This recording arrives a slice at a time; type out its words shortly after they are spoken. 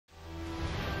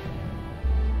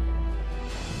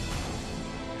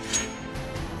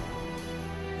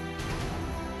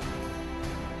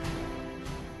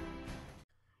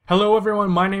Hello everyone,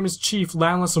 my name is Chief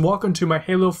Landless and welcome to my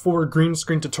Halo 4 green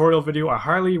screen tutorial video, a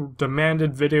highly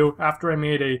demanded video after I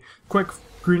made a quick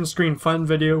green screen fun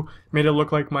video, made it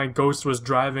look like my ghost was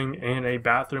driving in a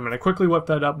bathroom, and I quickly whipped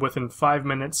that up within 5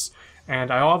 minutes, and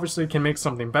I obviously can make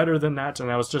something better than that, and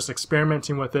I was just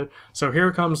experimenting with it. So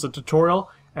here comes the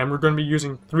tutorial, and we're going to be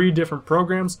using 3 different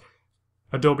programs: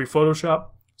 Adobe Photoshop,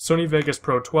 Sony Vegas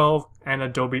Pro 12, and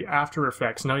Adobe After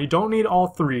Effects. Now you don't need all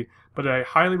 3, but I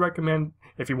highly recommend,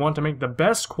 if you want to make the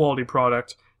best quality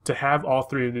product, to have all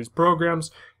 3 of these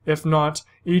programs. If not,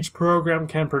 each program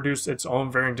can produce its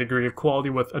own varying degree of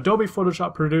quality, with Adobe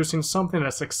Photoshop producing something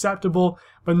that's acceptable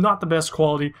but not the best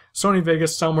quality, Sony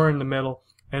Vegas somewhere in the middle,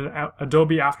 and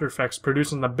Adobe After Effects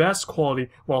producing the best quality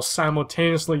while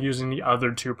simultaneously using the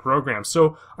other 2 programs.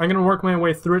 So I'm going to work my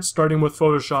way through it, starting with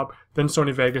Photoshop, then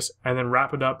Sony Vegas, and then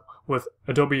wrap it up with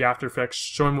Adobe After Effects,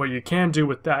 showing what you can do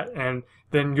with that, and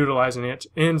then utilizing it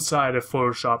inside of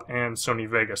Photoshop and Sony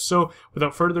Vegas. So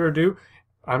without further ado,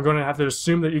 I'm going to have to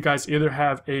assume that you guys either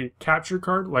have a capture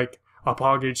card like a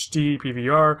POG HD,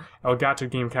 PVR, Elgato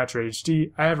Game Capture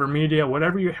HD, Avermedia,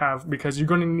 whatever you have, because you're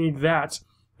going to need that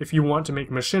if you want to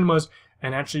make machinimas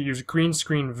and actually use green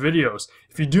screen videos.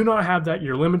 If you do not have that,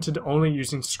 you're limited to only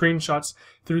using screenshots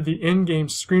through the in-game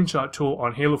screenshot tool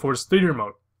on Halo 4's theater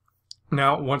mode.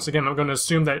 Now, once again, I'm going to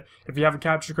assume that if you have a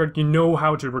capture card, you know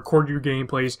how to record your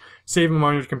gameplays, save them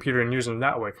on your computer, and use them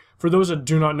that way. For those that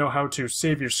do not know how to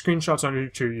save your screenshots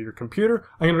onto your computer,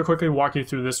 I'm going to quickly walk you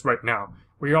through this right now.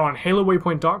 We are on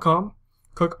HaloWaypoint.com,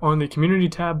 click on the Community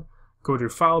tab, go to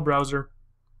File Browser.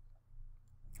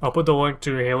 I'll put the link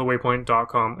to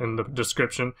HaloWaypoint.com in the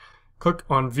description. Click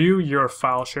on View Your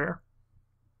File Share.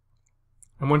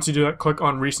 And once you do that, click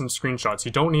on Recent Screenshots.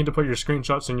 You don't need to put your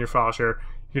screenshots in your file share.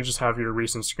 You can just have your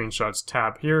Recent Screenshots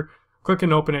tab here. Click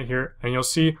and open it here, and you'll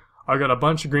see I've got a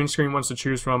bunch of green screen ones to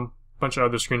choose from, a bunch of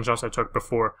other screenshots I took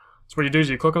before. So what you do is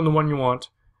you click on the one you want,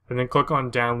 and then click on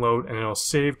Download, and it'll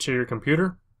save to your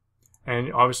computer.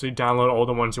 And obviously download all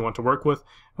the ones you want to work with.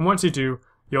 And once you do,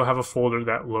 you'll have a folder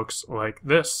that looks like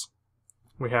this.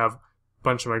 We have a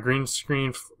bunch of my green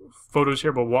screen photos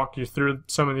here. We'll walk you through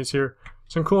some of these here.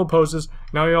 Some cool poses.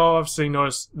 Now you'll obviously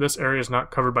notice this area is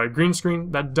not covered by green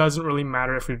screen. That doesn't really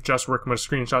matter if you're just working with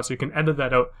screenshots. You can edit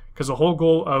that out, because the whole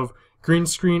goal of green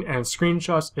screen and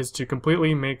screenshots is to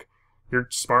completely make your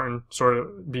Spartan sort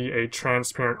of be a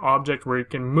transparent object where you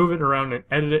can move it around and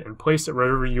edit it and place it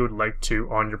wherever you would like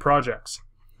to on your projects.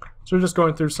 So we're just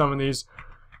going through some of these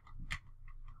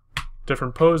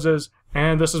different poses,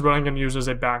 and this is what I'm going to use as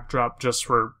a backdrop just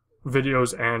for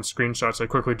videos and screenshots. I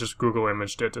quickly just Google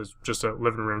imaged it as just a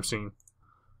living room scene.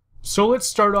 So let's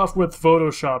start off with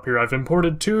Photoshop here. I've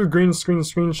imported 2 green screen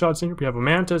screenshots here. We have a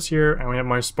Mantis here, and we have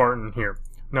my Spartan here.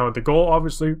 Now the goal,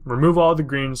 obviously, remove all the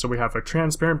green so we have a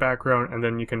transparent background, and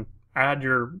then you can add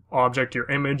your object, your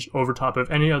image, over top of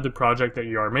any other project that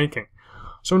you are making.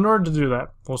 So in order to do that,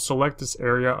 we'll select this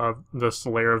area of this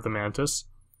layer of the Mantis,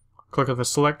 click on the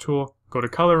Select tool, go to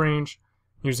Color Range,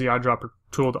 use the eyedropper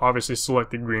tool to obviously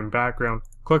select the green background,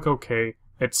 click OK,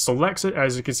 it selects it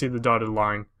as you can see the dotted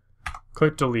line,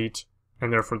 click Delete,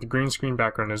 and therefore the green screen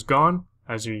background is gone.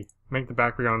 As you make the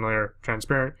background layer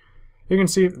transparent, you can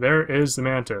see there is the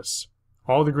Mantis.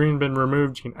 All the green been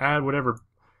removed. You can add whatever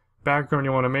background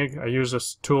you want to make. I use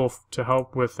this tool to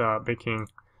help with making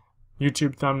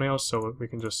YouTube thumbnails, so we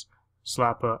can just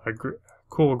slap a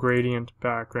cool gradient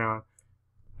background.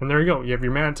 And there you go, you have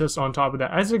your Mantis on top of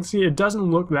that. As you can see, it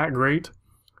doesn't look that great.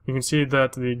 You can see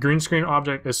that the green screen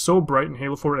object is so bright in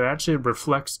Halo 4, it actually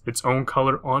reflects its own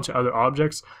color onto other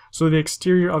objects. So the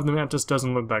exterior of the Mantis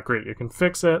doesn't look that great. You can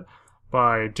fix it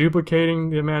by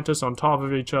duplicating the Mantis on top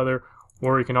of each other,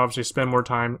 or you can obviously spend more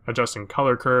time adjusting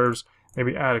color curves,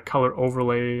 maybe add a color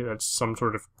overlay that's some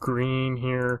sort of green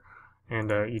here, and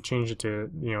you change it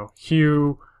to,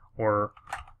 hue or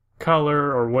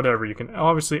color or whatever. You can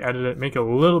obviously edit it, make it a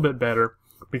little bit better,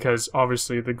 because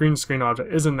obviously the green screen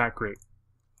object isn't that great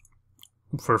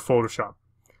for Photoshop.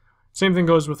 Same thing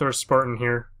goes with our Spartan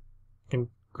here. You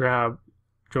can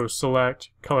go select,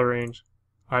 color range,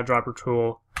 eyedropper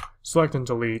tool, select and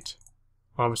delete.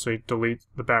 Obviously delete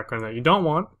the background that you don't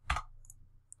want.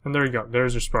 And there you go,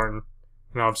 there's your Spartan.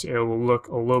 And obviously it will look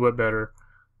a little bit better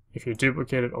if you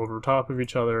duplicate it over top of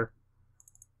each other.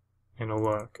 And it'll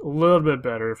look a little bit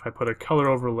better if I put a color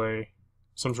overlay,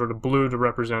 some sort of blue to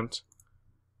represent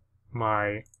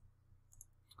my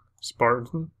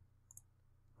Spartan.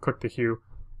 Click the hue,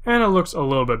 and it looks a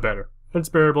little bit better. It's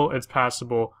bearable, it's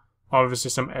passable.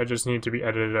 Obviously some edges need to be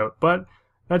edited out, but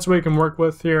that's what you can work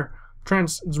with here.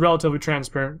 It's relatively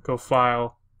transparent. Go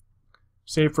File,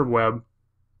 Save for Web,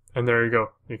 And there you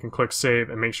go. You can click save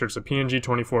and make sure it's a PNG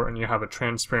 24 and you have a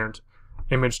transparent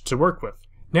image to work with.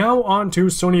 Now on to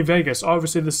Sony Vegas.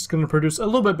 Obviously this is going to produce a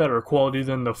little bit better quality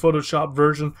than the Photoshop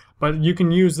version, but you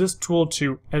can use this tool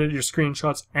to edit your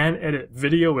screenshots and edit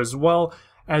video as well,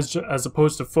 as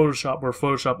opposed to Photoshop, where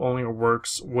Photoshop only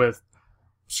works with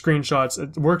screenshots.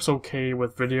 It works okay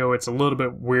with video. It's a little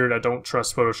bit weird. I don't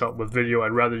trust Photoshop with video.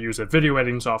 I'd rather use a video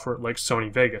editing software like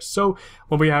Sony Vegas. So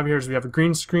what we have here is we have a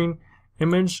green screen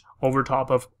image over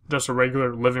top of just a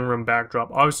regular living room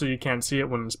backdrop. Obviously you can't see it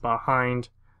when it's behind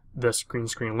this green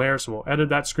screen layer, so we'll edit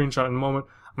that screenshot in a moment.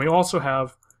 We also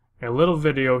have a little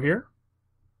video here.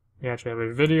 We actually have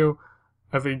a video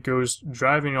of a ghost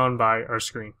driving on by our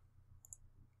screen.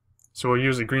 So we'll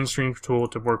use the green screen tool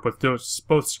to work with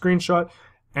both screenshot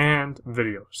and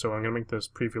video. So I'm going to make this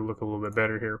preview look a little bit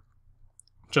better here,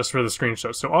 just for the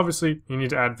screenshot. So obviously you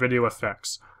need to add video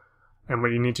effects. And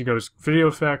what you need to go is video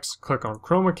effects, click on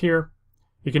chroma key here.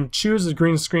 You can choose the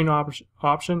green screen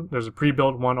option. There's a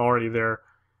pre-built one already there.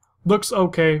 Looks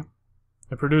okay.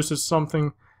 It produces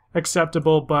something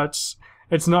acceptable, but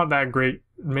it's not that great.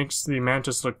 It makes the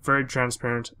mantis look very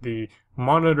transparent. The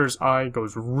monitor's eye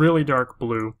goes really dark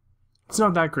blue. It's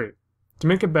not that great. To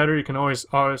make it better, you can always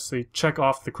obviously check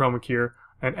off the chroma key here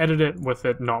and edit it with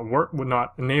it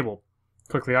not enabled.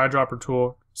 Click the eyedropper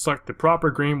tool, select the proper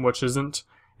green, which isn't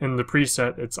in the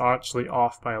preset. It's actually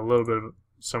off by a little bit of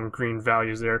some green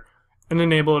values there, and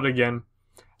enable it again.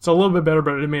 It's a little bit better,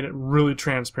 but it made it really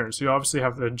transparent. So you obviously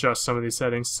have to adjust some of these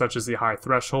settings, such as the high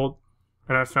threshold.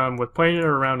 And I found with playing it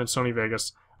around in Sony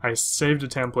Vegas, I saved a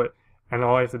template, and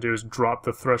all I have to do is drop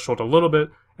the threshold a little bit,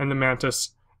 and the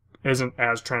mantis isn't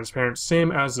as transparent,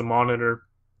 same as the monitor.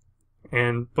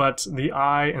 But the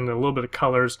eye and a little bit of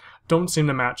colors don't seem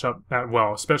to match up that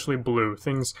well, especially blue.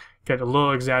 Things get a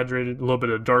little exaggerated, a little bit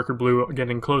of darker blue,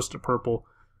 getting close to purple.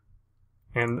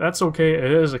 And that's okay,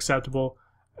 it is acceptable.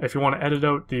 If you want to edit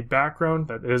out the background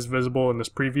that is visible in this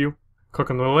preview, click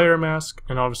on the layer mask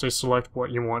and obviously select what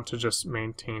you want to just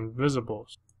maintain visible.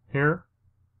 Here,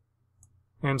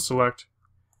 and select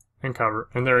and cover,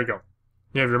 and there you go.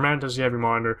 You have your mantis, you have your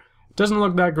monitor. It doesn't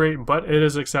look that great, but it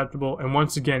is acceptable. And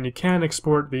once again, you can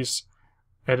export these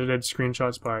edited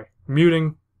screenshots by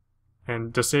muting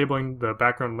and disabling the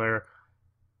background layer.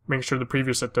 Make sure the preview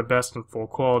is set to best and full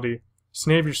quality.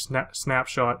 Save your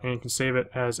snapshot, and you can save it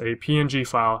as a PNG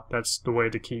file. That's the way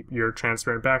to keep your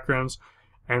transparent backgrounds,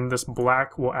 and this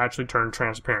black will actually turn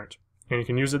transparent, and you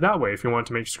can use it that way if you want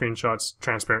to make screenshots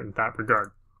transparent in that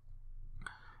regard.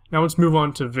 Now let's move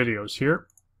on to videos here.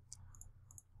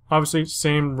 Obviously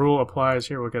same rule applies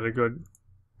here. We'll get a good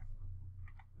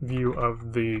view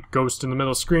of the ghost in the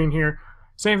middle screen here.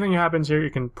 Same thing happens here. You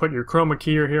can put your chroma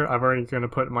key here. I've already going to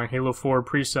put my Halo 4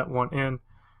 preset one in.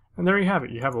 And there you have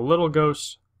it. You have a little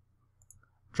ghost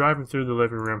driving through the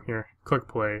living room here. Click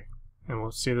play, and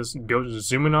we'll see this ghost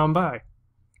zooming on by.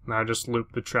 Now I just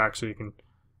loop the track so you can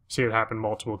see it happen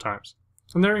multiple times.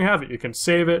 And there you have it. You can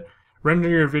save it, render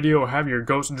your video, have your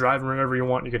ghost driving wherever you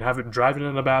want. You can have it driving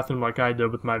in the bathroom like I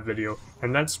did with my video.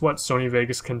 And that's what Sony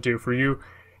Vegas can do for you.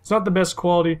 It's not the best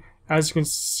quality. As you can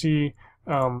see,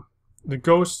 the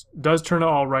ghost does turn out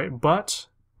alright, but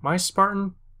my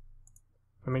Spartan,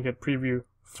 let me get preview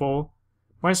full,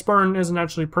 my Spartan isn't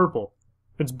actually purple,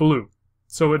 it's blue.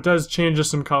 So it does change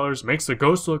some colors, makes the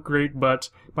ghost look great, but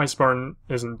my Spartan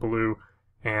isn't blue,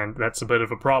 and that's a bit of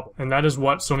a problem. And that is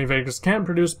what Sony Vegas can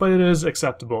produce, but it is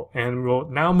acceptable. And we'll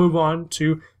now move on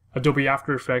to Adobe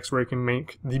After Effects, where you can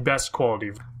make the best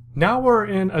quality. Now we're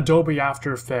in Adobe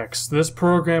After Effects. This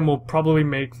program will probably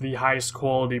make the highest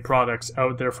quality products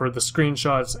out there for the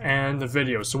screenshots and the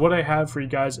videos. So what I have for you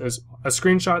guys is a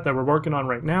screenshot that we're working on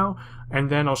right now, and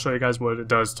then I'll show you guys what it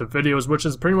does to videos, which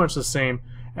is pretty much the same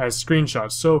as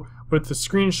screenshots. So with the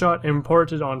screenshot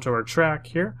imported onto our track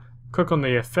here, click on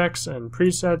the Effects and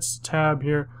Presets tab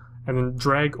here, and then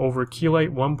drag over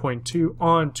Keylight 1.2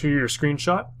 onto your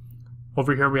screenshot.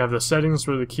 Over here we have the settings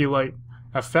for the Keylight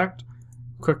effect.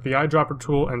 Click the eyedropper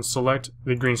tool and select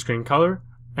the green screen color,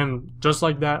 and just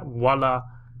like that, voila,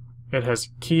 it has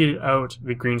keyed out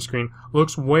the green screen.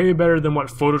 Looks way better than what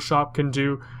Photoshop can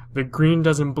do. The green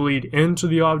doesn't bleed into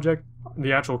the object.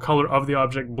 The actual color of the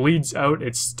object bleeds out.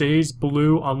 It stays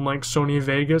blue, unlike Sony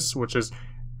Vegas, which is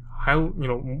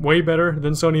way better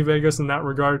than Sony Vegas in that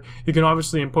regard. You can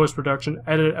obviously in post-production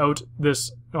edit out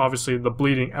this, obviously the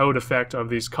bleeding out effect of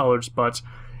these colors, but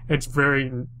it's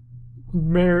barely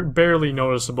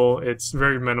noticeable. It's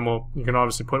very minimal. You can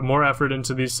obviously put more effort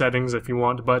into these settings if you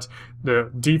want, but the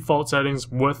default settings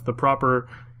with the proper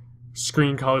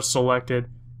screen color selected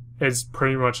is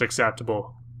pretty much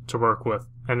acceptable to work with.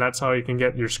 And that's how you can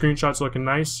get your screenshots looking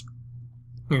nice.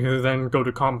 You can then go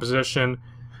to composition,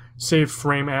 save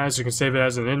frame as. You can save it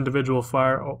as an individual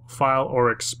file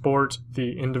or export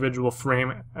the individual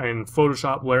frame in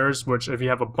Photoshop layers, which if you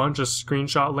have a bunch of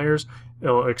screenshot layers,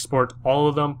 it'll export all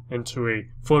of them into a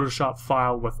Photoshop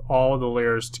file with all the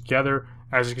layers together.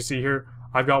 As you can see here,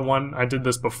 I've got one, I did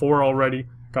this before already,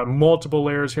 got multiple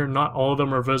layers here, not all of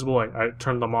them are visible. I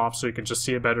turned them off so you can just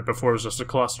see it better. Before it was just a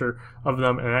cluster of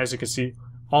them, and as you can see,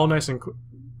 all nice and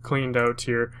cleaned out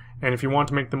here. And if you want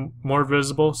to make them more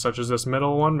visible, such as this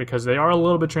middle one, because they are a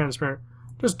little bit transparent,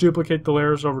 just duplicate the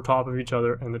layers over top of each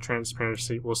other and the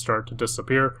transparency will start to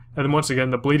disappear. And then once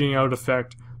again, the bleeding out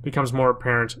effect becomes more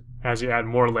apparent as you add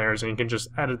more layers, and you can just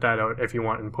edit that out if you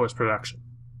want in post-production.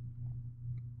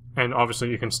 And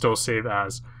obviously you can still save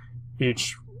as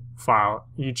each file,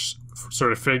 each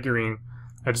sort of figurine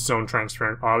as its own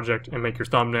transparent object, and make your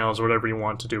thumbnails or whatever you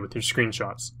want to do with your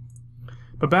screenshots.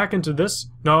 But back into this,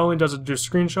 not only does it do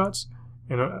screenshots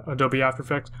in Adobe After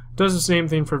Effects, it does the same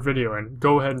thing for video. And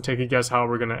go ahead and take a guess how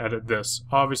we're going to edit this.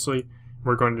 Obviously,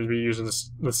 we're going to be using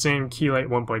the same Keylight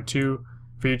 1.2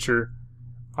 feature.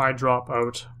 I drop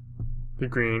out the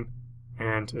green,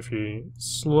 and if you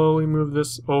slowly move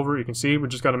this over, you can see we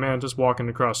just got a mantis walking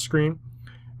across screen.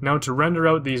 Now to render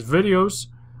out these videos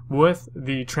with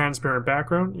the transparent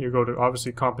background, you go to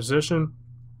obviously composition,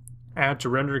 add to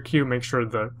render queue, make sure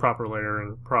the proper layer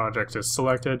and project is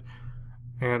selected,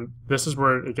 and this is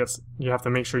where it gets, you have to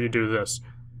make sure you do this.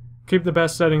 Keep the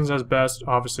best settings as best,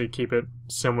 obviously keep it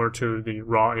similar to the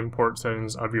raw import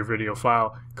settings of your video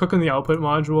file. Click on the output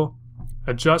module,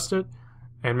 adjust it,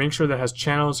 and make sure that it has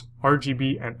channels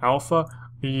RGB and alpha.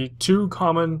 The two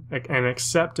common and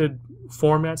accepted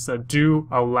formats that do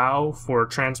allow for a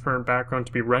transparent background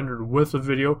to be rendered with a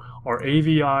video are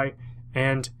AVI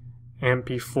and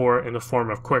MP4 in the form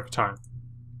of QuickTime.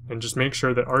 And just make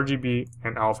sure that RGB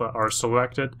and alpha are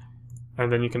selected,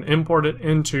 and then you can import it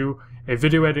into a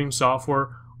video editing software,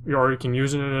 or you can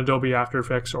use it in Adobe After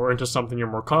Effects or into something you're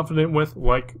more confident with,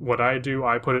 like what I do.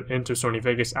 I put it into Sony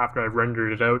Vegas after I've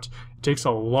rendered it out. It takes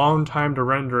a long time to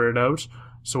render it out,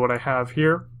 so what I have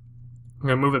here, I'm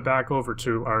going to move it back over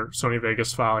to our Sony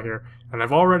Vegas file here, and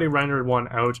I've already rendered one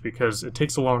out because it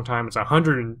takes a long time. It's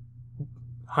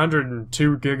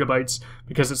 102 gigabytes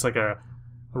because it's like a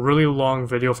really long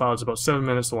video file. It's about 7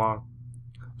 minutes long.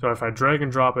 So if I drag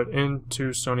and drop it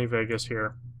into Sony Vegas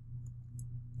here,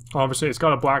 obviously it's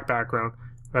got a black background.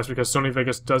 That's because Sony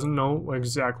Vegas doesn't know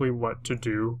exactly what to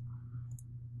do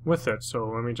with it. So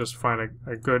let me just find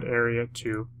a good area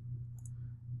to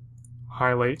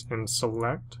highlight and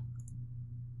select.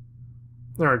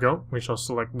 There we go. We shall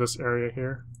select this area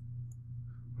here.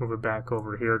 Move it back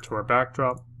over here to our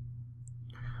backdrop.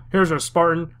 Here's our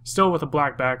Spartan, still with a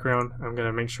black background. I'm going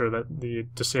to make sure that the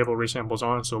disable resample is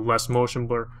on, so less motion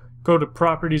blur. Go to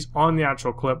properties on the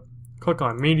actual clip, click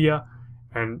on media,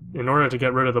 and in order to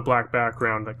get rid of the black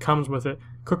background that comes with it,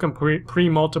 click on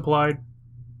pre-multiplied,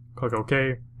 click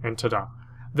OK, and ta-da.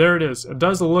 There it is. It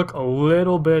does look a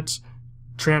little bit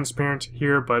transparent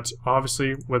here, but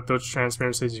obviously with those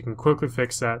transparencies you can quickly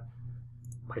fix that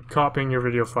by copying your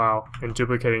video file and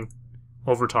duplicating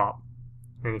over top.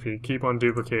 And if you keep on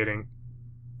duplicating,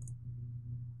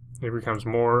 it becomes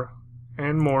more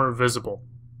and more visible.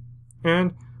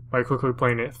 And by quickly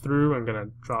playing it through, I'm going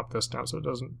to drop this down so it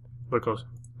doesn't look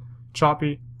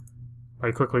choppy.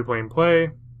 By quickly playing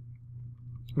play,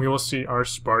 we will see our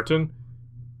Spartan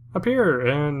appear,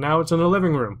 and now it's in the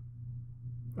living room.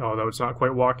 Although it's not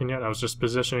quite walking yet, I was just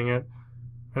positioning it.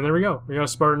 And there we go. We got a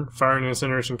Spartan firing an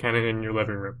incineration cannon in your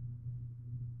living room.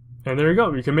 And there you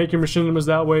go. You can make your machinimas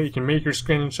that way. You can make your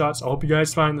screenshots. I hope you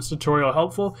guys find this tutorial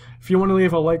helpful. If you want to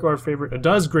leave a like or a favorite, it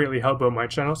does greatly help out my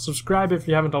channel. Subscribe if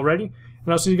you haven't already.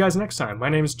 And I'll see you guys next time. My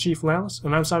name is Chief Lanlis,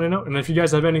 and I'm signing out. And if you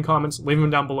guys have any comments, leave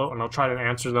them down below, and I'll try to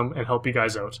answer them and help you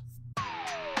guys out.